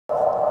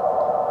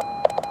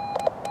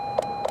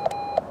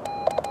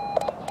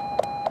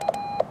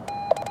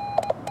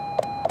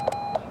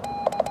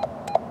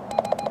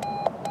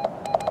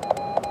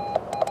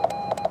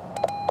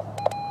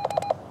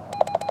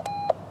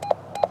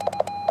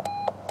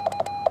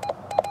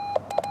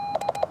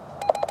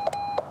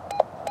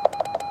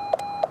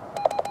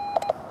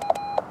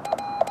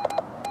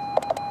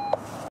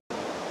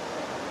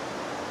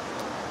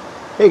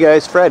Hey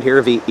guys, Fred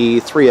here,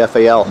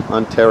 VE3FAL,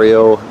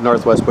 Ontario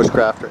Northwest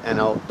Bushcrafter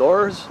and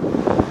Outdoors.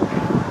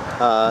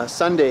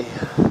 Sunday,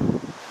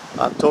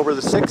 October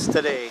the 6th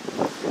today.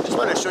 Just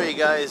want to show you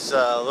guys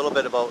a little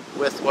bit about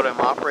what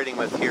I'm operating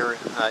with here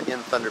in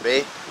Thunder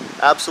Bay.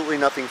 Absolutely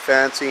nothing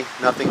fancy,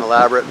 nothing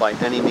elaborate by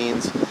any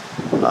means.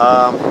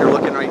 You're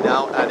looking right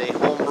now at a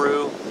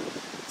homebrew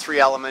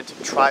 3-element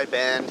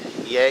tri-band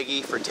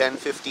yagi for 10,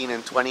 15,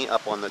 and 20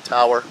 up on the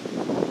tower.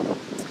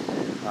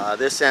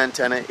 This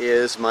antenna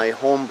is my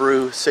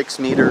homebrew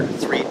 6-meter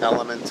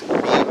 3-element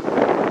beam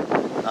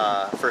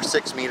for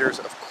 6 meters,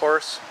 of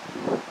course.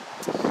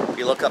 If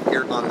you look up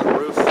here on the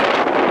roof,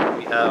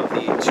 we have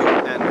the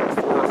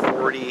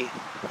 2N440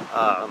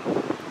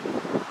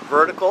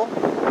 vertical.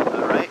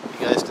 Alright,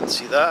 you guys can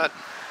see that.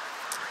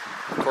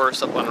 Of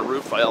course, up on the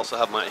roof I also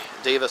have my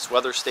Davis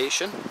weather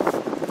station.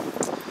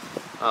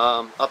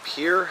 Up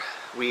here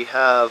we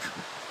have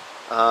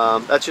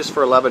that's just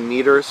for 11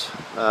 meters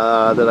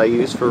that I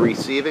use for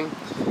receiving,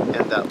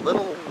 and that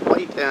little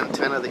white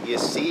antenna that you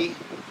see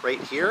right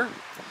here,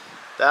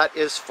 that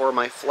is for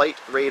my Flight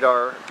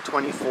Radar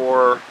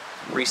 24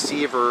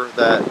 receiver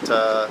that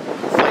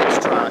flights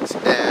tracks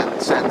and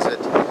sends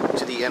it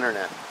to the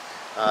internet.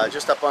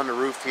 Just up on the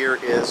roof here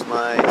is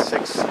my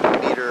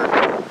 6-meter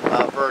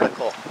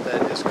vertical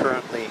that is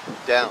currently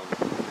down.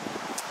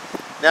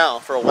 Now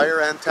for a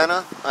wire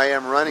antenna, I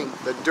am running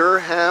the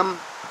Durham.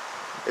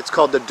 It's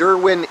called the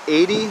Durwin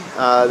 80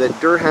 that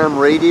Durham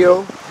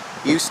Radio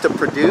used to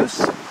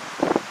produce.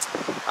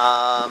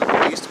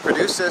 I used to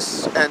produce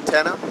this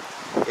antenna.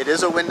 It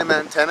is a Windham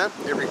antenna.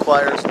 It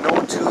requires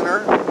no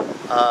tuner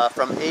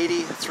from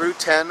 80 through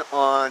 10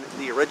 on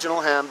the original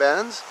ham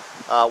bands.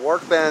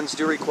 Work bands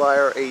do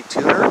require a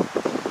tuner.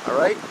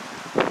 Alright,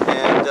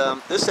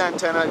 and this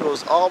antenna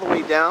goes all the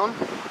way down,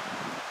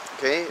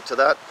 okay, to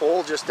that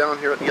pole just down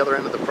here at the other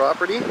end of the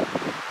property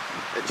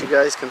that you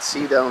guys can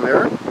see down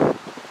there.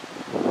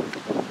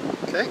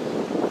 Okay,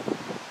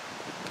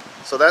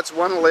 so that's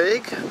one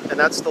leg, and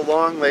that's the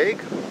long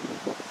leg,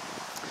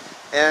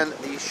 and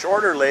the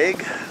shorter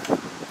leg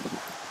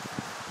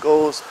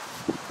goes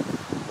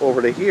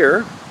over to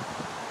here,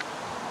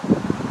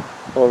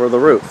 over the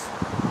roof.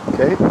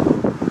 Okay,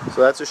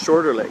 so that's a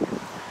shorter leg.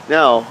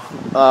 Now,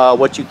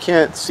 what you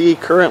can't see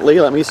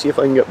currently, let me see if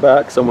I can get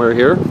back somewhere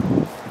here.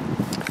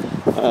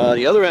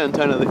 The other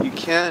antenna that you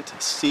can't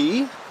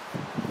see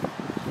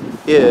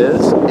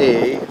is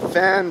a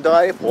fan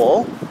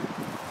dipole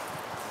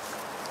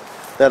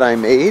that I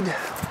made.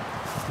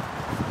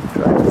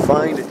 Try to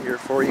find it here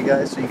for you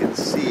guys so you can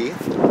see.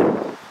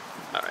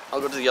 Alright,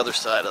 I'll go to the other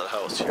side of the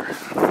house here.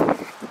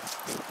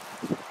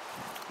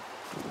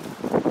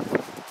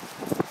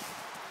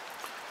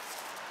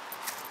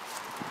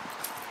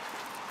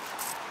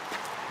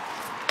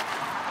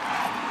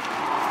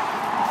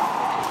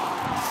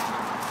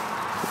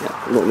 Yeah,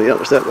 I'm on the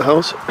other side of the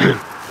house.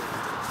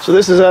 So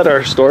this is at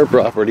our store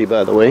property,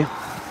 by the way.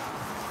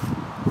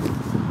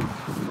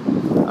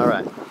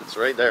 Alright, it's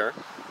right there.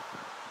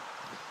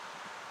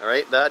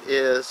 Alright, that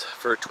is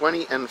for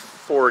 20 and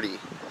 40.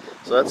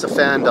 So that's a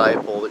fan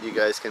dipole that you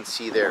guys can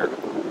see there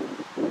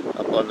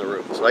up on the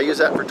roof. So I use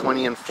that for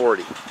 20 and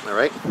 40.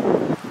 Alright,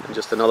 and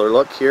just another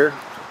look here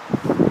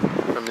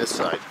from this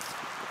side.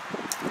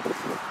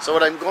 So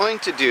what I'm going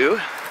to do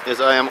is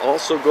I am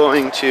also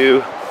going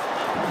to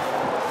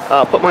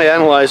put my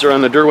analyzer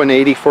on the Durwin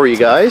 80 for you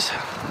guys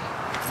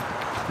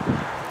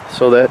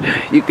so that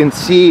you can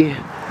see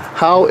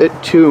how it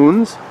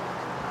tunes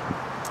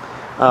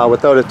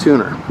without a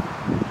tuner.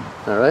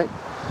 Alright,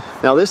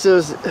 now this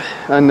is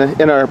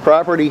in our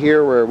property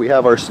here where we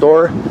have our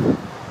store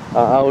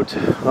out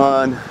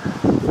on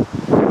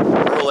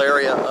rural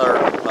area, or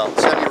well,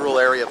 semi-rural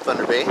area of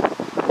Thunder Bay.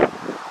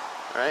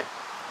 Alright,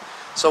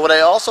 so what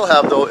I also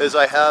have though is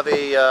I have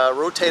a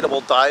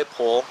rotatable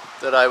dipole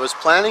that I was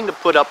planning to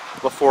put up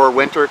before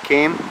winter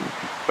came,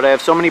 but I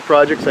have so many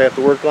projects I have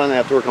to work on. I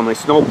have to work on my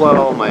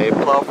snowplow, my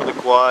plow for the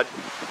quad,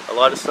 a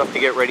lot of stuff to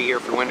get ready here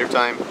for winter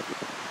time.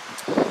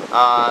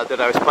 That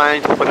I was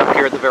planning to put up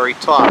here at the very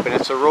top, and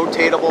it's a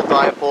rotatable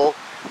dipole,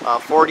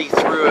 40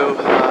 through,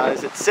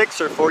 is it 6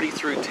 or 40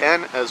 through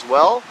 10 as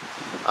well,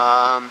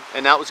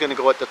 and that was going to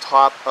go at the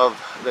top of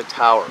the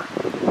tower.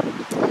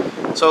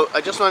 So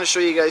I just want to show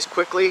you guys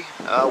quickly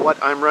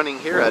what I'm running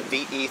here at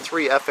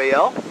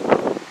VE3FAL,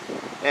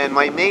 and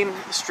my main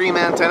stream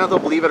antenna, though,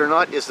 believe it or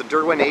not, is the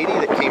Durwin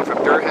 80 that came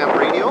from Durham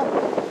Radio,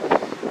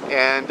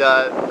 and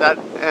that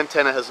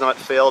antenna has not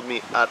failed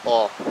me at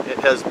all. It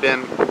has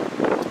been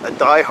a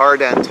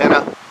die-hard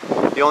antenna.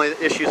 The only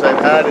issues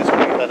I've had is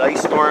we've had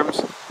ice storms.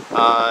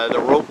 The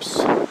ropes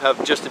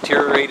have just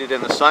deteriorated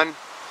in the sun,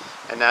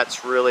 and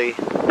that's really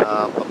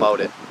about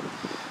it.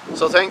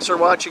 So thanks for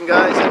watching,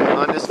 guys, and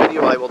on this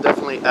video I will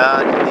definitely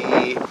add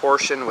the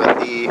portion with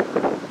the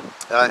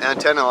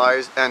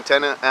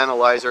antenna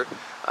analyzer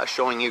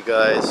showing you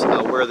guys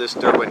where this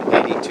Durwin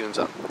 80 tunes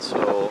up.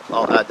 So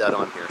I'll add that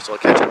on here. So I'll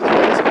catch up with you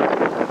guys.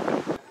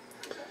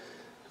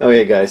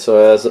 Okay guys, so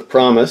as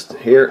promised,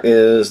 here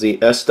is the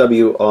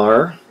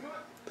SWR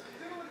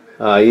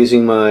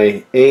using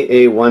my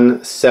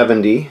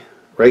AA170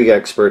 Reg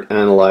Expert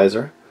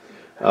analyzer,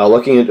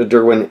 looking at the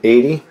Durwin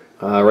 80.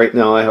 Right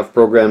now I have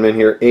programmed in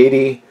here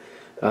 80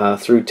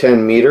 through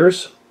 10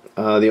 meters.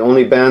 The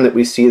only band that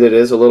we see that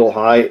is a little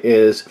high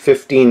is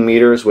 15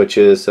 meters, which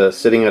is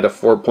sitting at a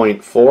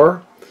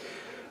 4.4.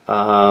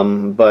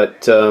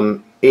 But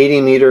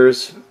 80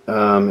 meters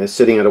is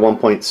sitting at a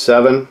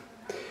 1.7.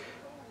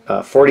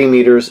 40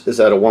 meters is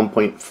at a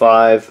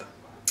 1.5.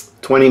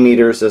 20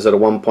 meters is at a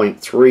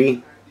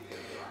 1.3.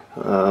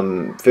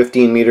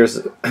 15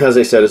 meters, as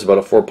I said, is about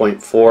a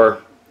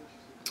 4.4.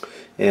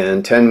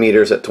 And 10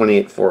 meters at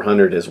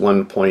 28,400 is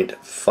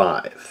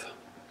 1.5.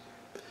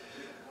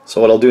 So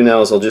what I'll do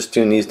now is I'll just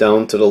tune these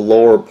down to the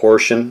lower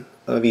portion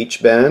of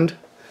each band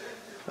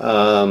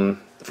for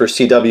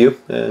CW,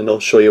 and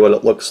I'll show you what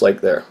it looks like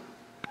there.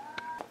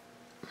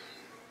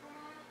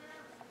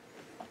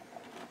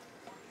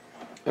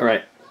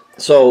 Alright,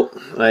 so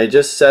I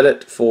just set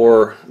it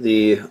for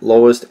the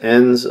lowest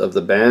ends of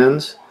the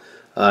bands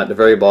at the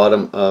very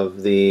bottom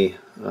of the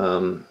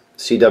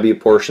CW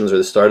portions, or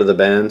the start of the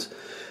bands.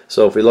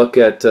 So if we look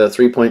at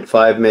 3.5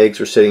 megs,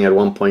 we're sitting at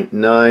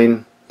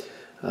 1.9.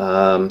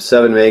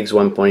 7 megs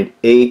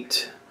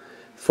 1.8,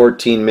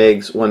 14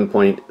 megs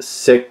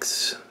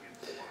 1.6,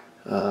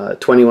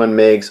 21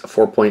 megs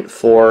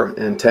 4.4,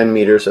 and 10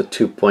 meters at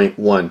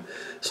 2.1.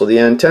 So the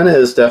antenna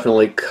is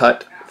definitely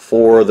cut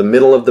for the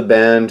middle of the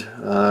band,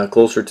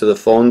 closer to the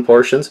phone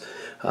portions.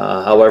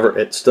 However,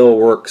 it still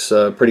works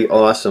pretty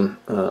awesome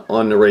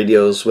on the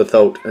radios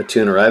without a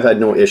tuner. I've had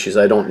no issues.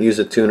 I don't use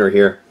a tuner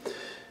here.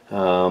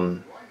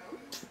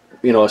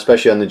 You know,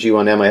 especially on the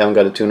G1M, I haven't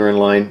got a tuner in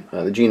line.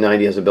 The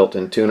G90 has a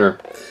built-in tuner,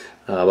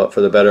 but for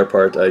the better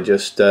part, I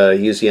just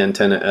use the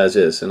antenna as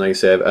is. And like I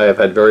say, I have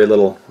had very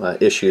little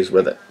issues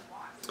with it.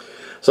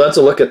 So that's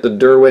a look at the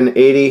Durwin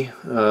 80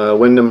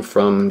 Wyndham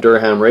from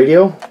Durham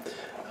Radio.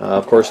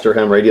 Of course,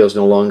 Durham Radio is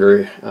no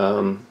longer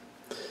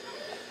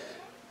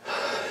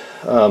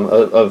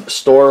a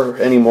store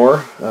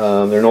anymore.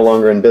 They're no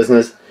longer in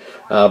business,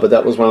 but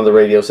that was one of the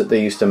radios that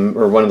they used to,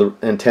 or one of the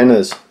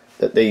antennas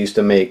that they used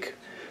to make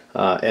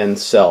and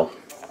sell.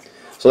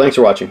 So thanks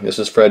for watching. This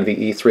is Fred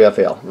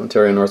VE3FAL,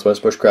 Ontario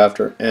Northwest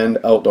Bushcrafter and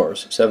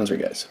Outdoors. 7-3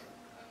 guys.